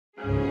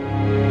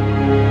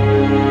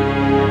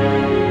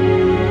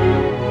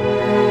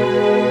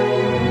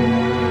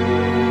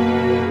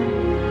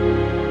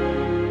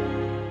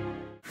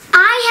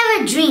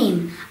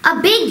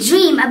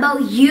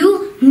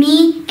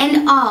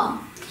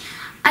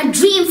a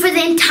dream for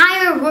the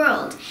entire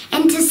world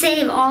and to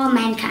save all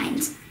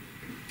mankind.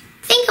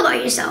 Think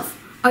about yourself.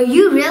 Are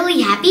you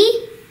really happy?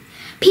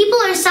 People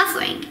are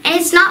suffering, and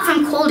it's not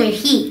from cold or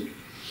heat.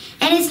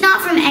 And it's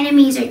not from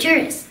enemies or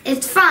tourists.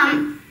 It's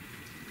from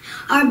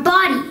our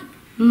body,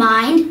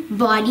 mind,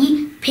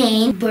 body,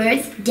 pain,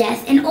 birth,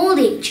 death, and old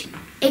age.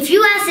 If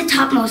you ask the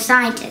topmost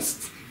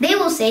scientists, they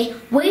will say,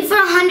 wait for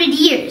 100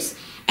 years,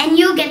 and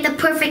you'll get the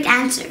perfect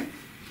answer.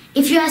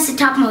 If you ask the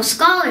topmost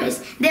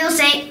scholars, they'll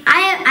say,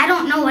 I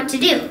don't know what to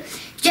do.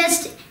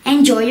 Just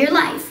enjoy your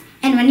life.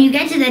 And when you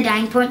get to the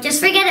dying point,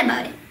 just forget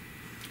about it.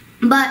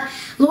 But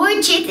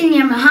Lord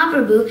Chaitanya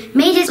Mahaprabhu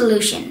made his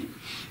solution.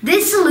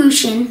 This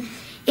solution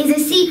is a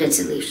secret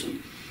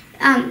solution.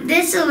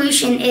 This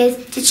solution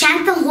is to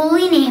chant the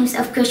holy names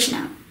of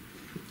Krishna.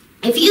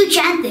 If you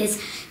chant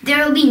this,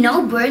 there will be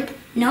no birth,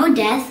 no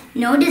death,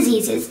 no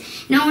diseases,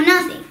 no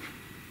nothing.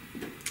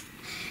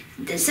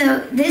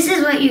 So this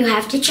is what you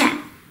have to chant.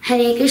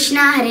 Hare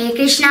Krishna,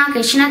 Krishna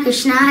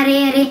Krishna,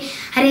 Hare Hare,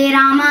 Hare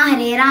Rama,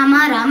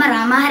 Rama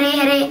Rama, Hare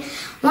Hare.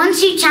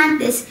 Once you chant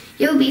this,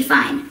 you'll be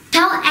fine.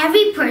 Tell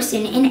every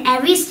person in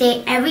every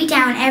state, every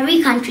town,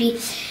 every country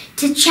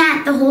to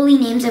chant the holy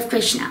names of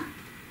Krishna.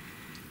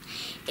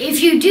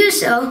 If you do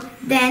so,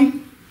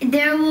 then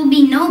there will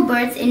be no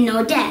birth and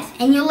no death,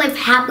 and you'll live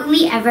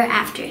happily ever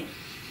after.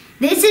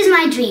 This is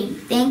my dream.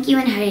 Thank you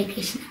and Hare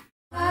Krishna.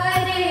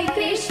 Hare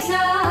Krishna,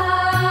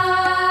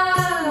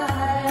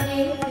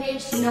 Hare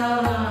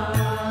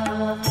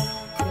Krishna,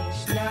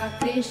 Krishna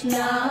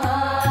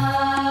Krishna.